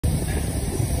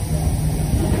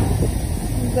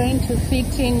I'm going to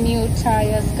fit in new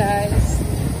tires, guys.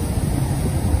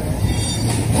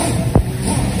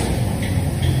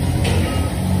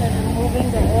 I'm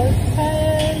removing the old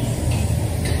tires.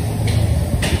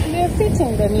 We're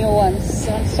fitting the new ones.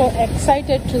 I'm so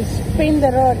excited to spin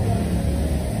the road.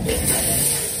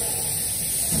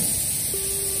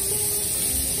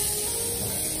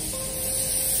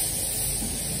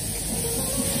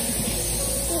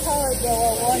 See how they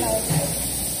were worn out.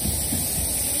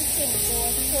 They were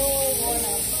so worn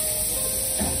out.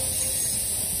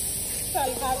 So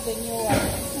I'll have the new one.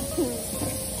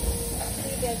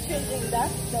 See, they're changing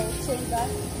that. They'll change that.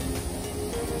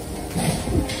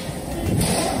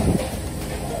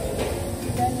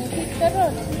 Then we hit the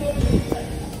road.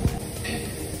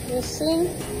 You see?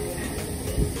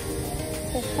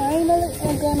 So finally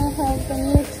we're gonna have the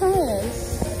new tires.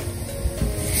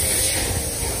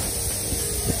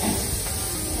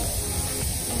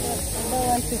 I don't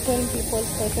want to tell people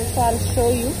photos, so I'll show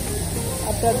you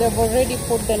after they've already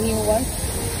put the new ones.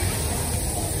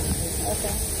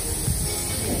 Okay.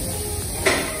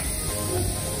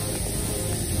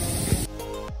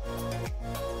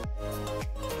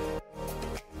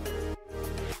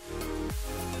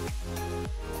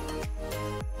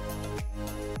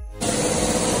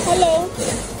 Hello.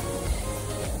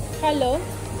 Hello.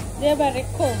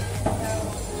 Debareko.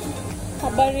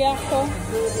 Habari yako?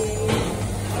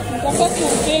 Nataka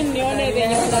kuupin nione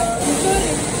venye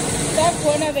nzuri. Nataka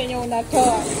kuona venye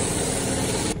unatoa.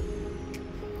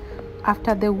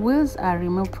 After the wheels are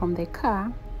removed from the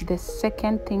car, the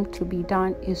second thing to be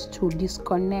done is to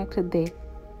disconnect the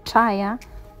tire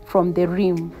from the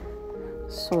rim.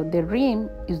 So the rim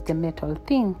is the metal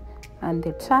thing and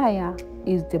the tire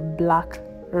is the black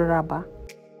rubber.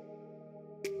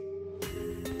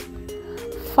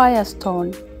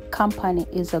 Firestone Company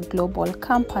is a global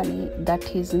company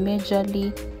that is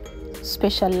majorly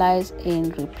specialized in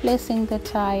replacing the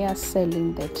tires,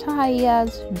 selling the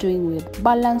tires, doing with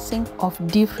balancing of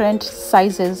different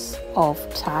sizes of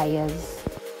tires.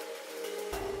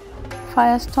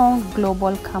 Firestone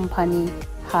Global Company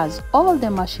has all the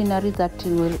machinery that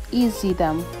will easy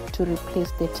them to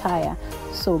replace the tire.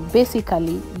 So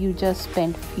basically you just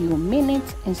spend few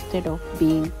minutes instead of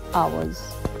being hours.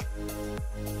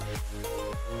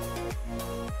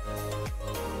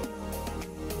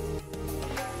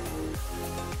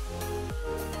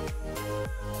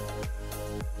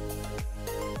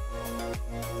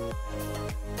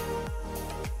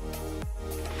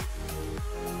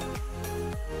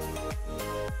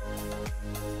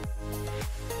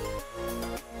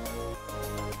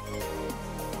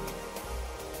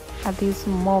 At this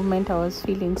moment I was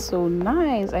feeling so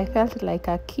nice. I felt like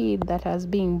a kid that has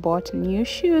been bought new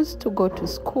shoes to go to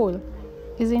school.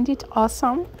 Isn't it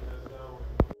awesome?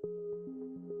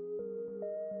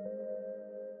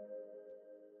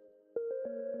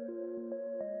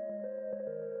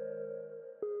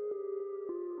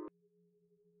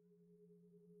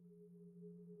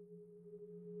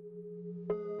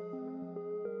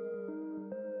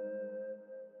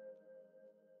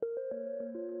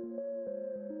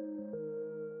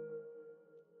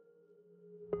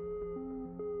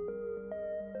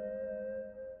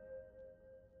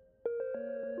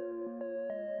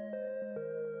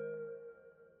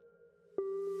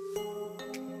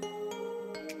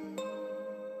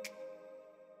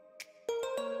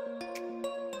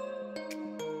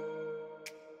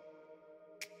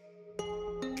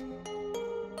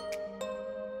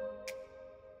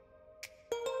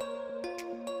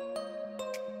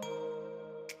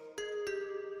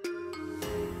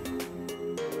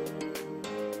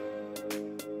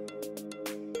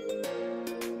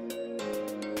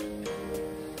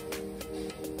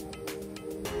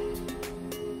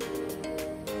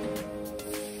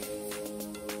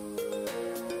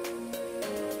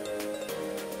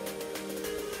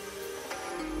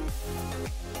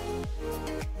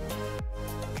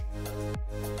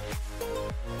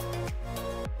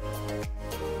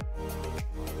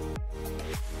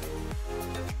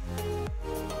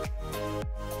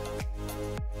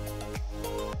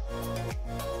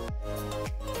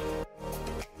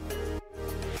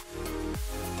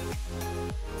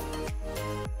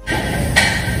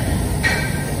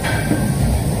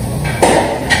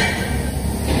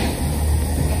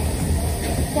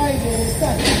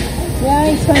 Yeah,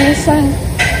 it's on Nissan.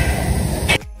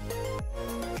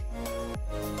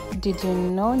 Did you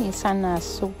know Nissan are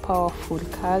so powerful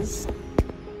cars?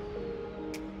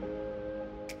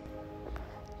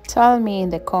 Tell me in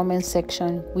the comment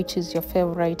section which is your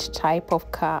favorite type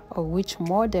of car or which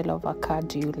model of a car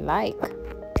do you like.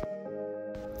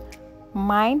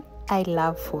 Mine, I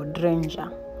love Ford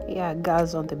Ranger. Yeah,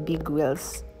 girls on the big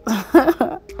wheels.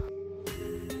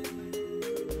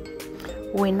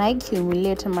 When I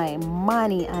accumulate my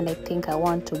money and I think I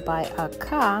want to buy a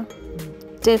car,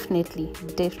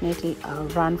 definitely I'll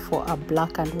run for a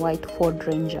black and white Ford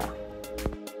Ranger.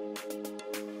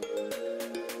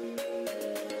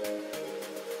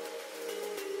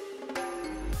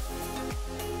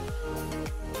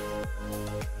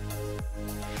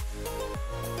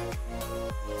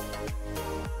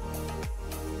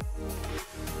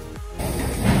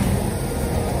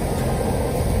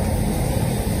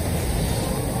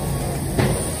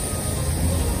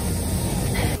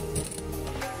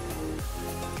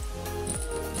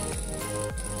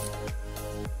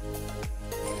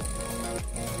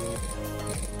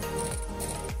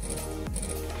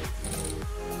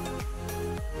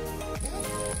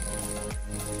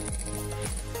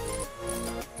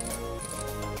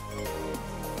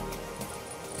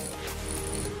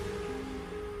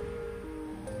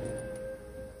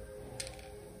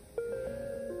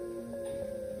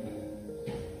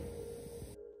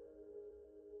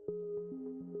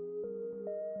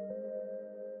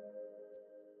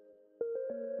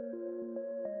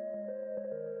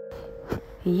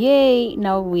 Yay,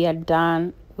 now we are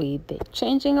done with the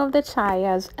changing of the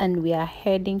tires and we are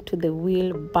heading to the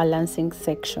wheel balancing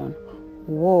section.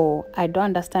 Whoa, I don't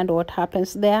understand what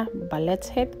happens there, but let's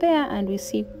head there and we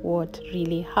see what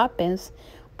really happens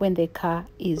when the car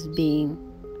is being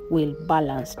wheel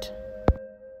balanced.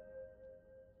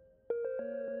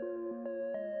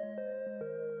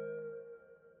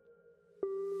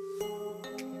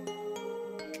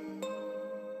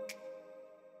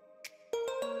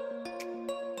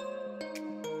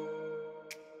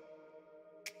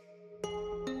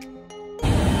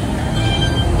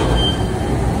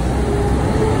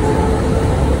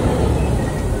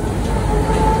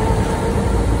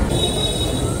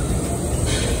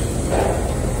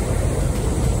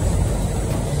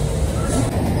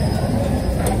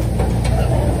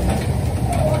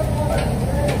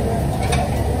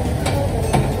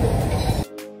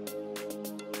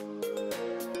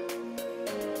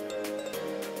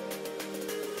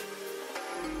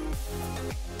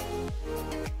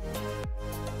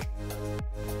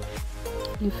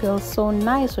 You feel so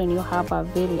nice when you have a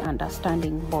very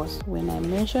understanding boss. When I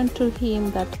mentioned to him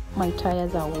that my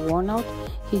tires are worn out,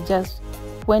 he just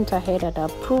went ahead and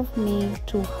approved me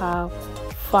to have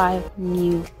 5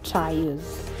 new tires.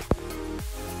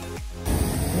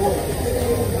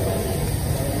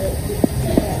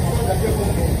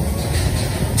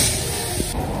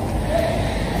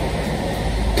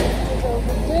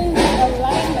 Doing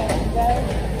alignment,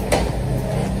 guys.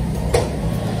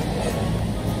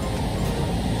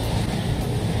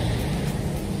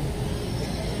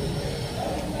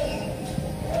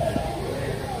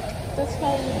 That's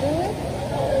how you do it?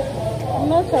 I'm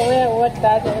not aware what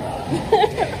that is.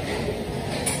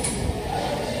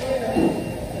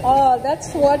 Oh,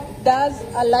 that's what does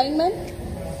alignment?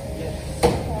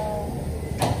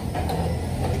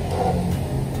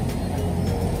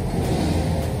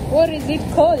 What is it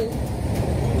called?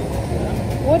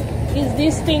 What is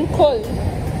this thing called?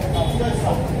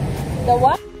 The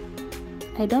what?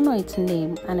 I don't know its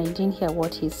name and I didn't hear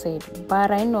what he said, but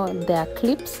I know there are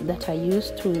clips that are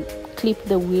used to clip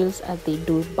the wheels as they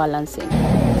do balancing.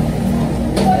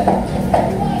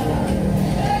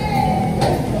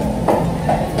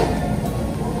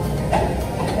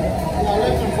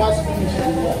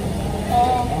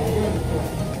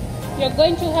 You're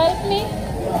going to help me?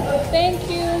 Thank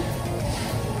you.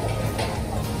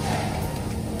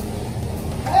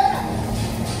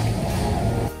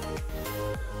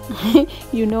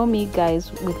 You know me,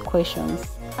 guys, with questions.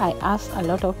 I asked a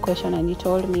lot of questions and he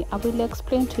told me I will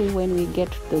explain to you when we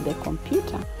get to the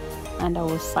computer, and I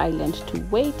was silent to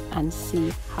wait and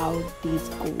see how this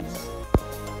goes.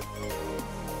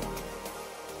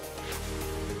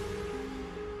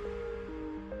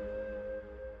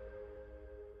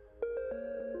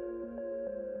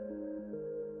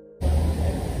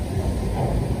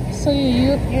 So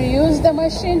you use the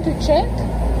machine to check?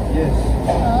 Yes.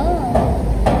 Oh.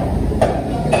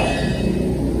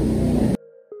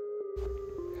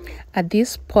 At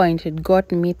this point, it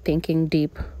got me thinking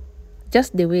deep.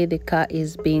 Just the way the car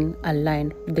is being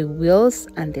aligned, the wheels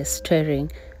and the steering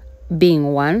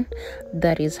being one,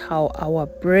 that is how our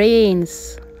brain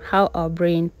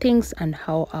thinks and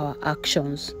how our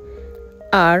actions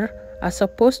are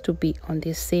supposed to be on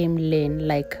the same lane,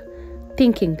 like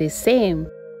thinking the same.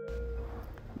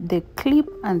 The clip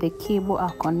and the cable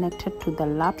are connected to the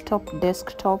laptop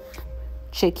desktop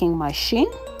checking machine.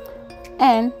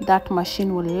 and that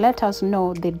machine will let us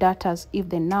know the data if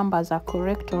the numbers are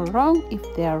correct or wrong.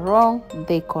 If they are wrong,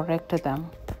 they correct them.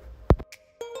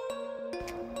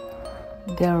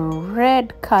 The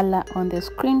red color on the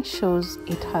screen shows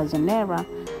it has an error,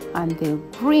 and the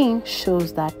green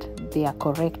shows that they are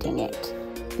correcting it.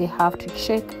 They have to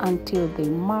check until they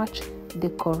match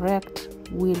the correct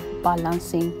wheel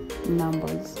balancing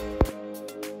numbers.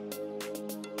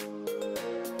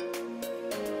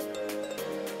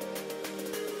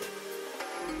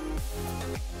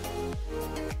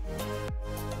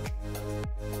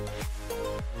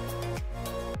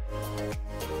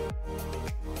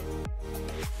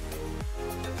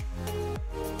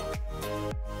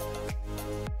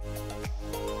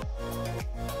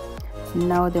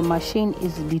 Now the machine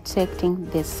is detecting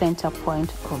the center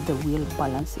point of the wheel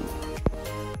balancing.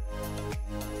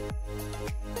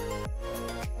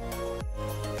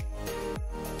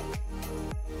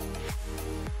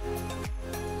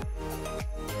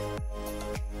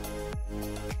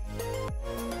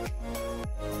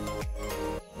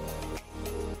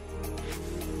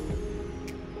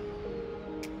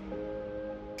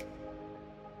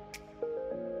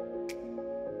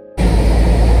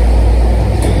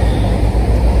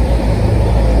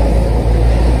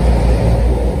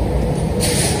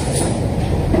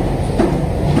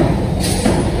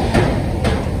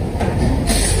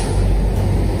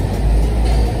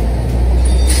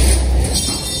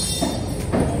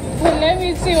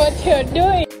 See what you're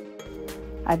doing.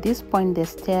 At this point, the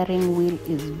steering wheel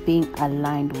is being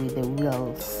aligned with the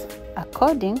wheels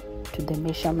according to the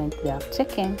measurement they have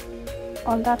taken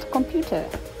on that computer.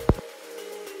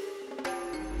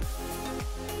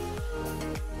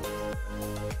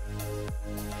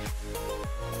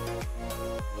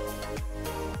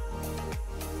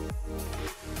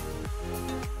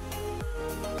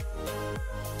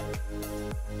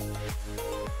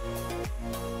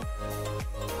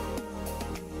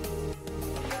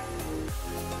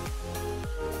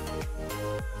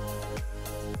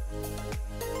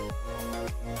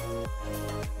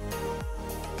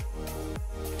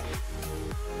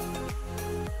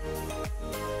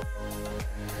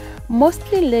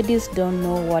 Mostly ladies don't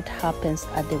know what happens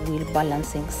at the wheel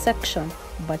balancing section,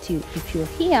 but if you're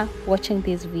here watching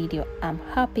this video, I'm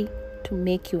happy to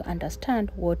make you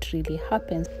understand what really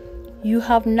happens. You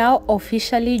have now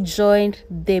officially joined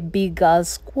the big girl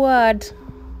squad.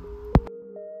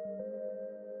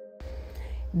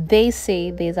 They say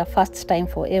there's a first time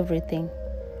for everything.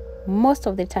 Most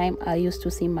of the time, I used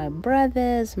to see my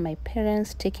brothers, my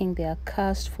parents taking their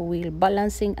cars for wheel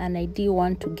balancing, and I didn't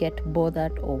want to get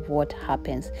bothered of what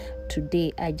happens.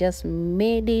 Today, I just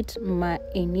made it my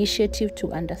initiative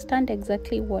to understand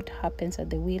exactly what happens at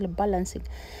the wheel balancing.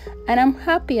 And I'm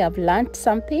happy I've learned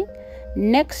something.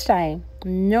 Next time,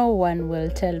 no one will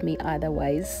tell me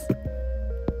otherwise.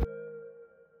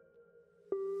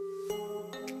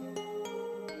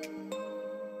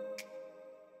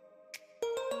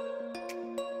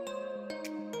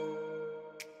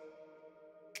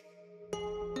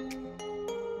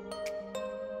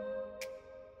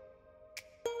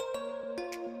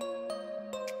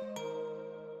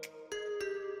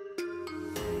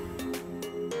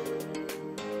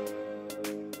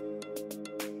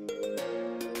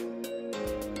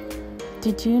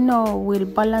 Did you know wheel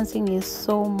balancing is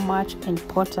so much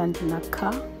important in a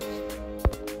car?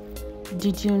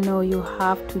 Did you know you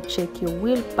have to check your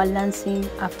wheel balancing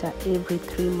after every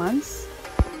 3 months?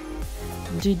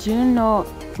 Did you know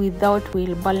without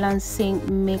wheel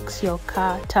balancing makes your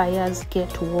car tires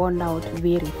get worn out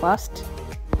very fast?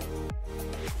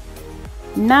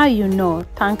 Now you know.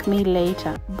 Thank me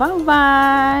later. Bye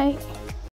bye.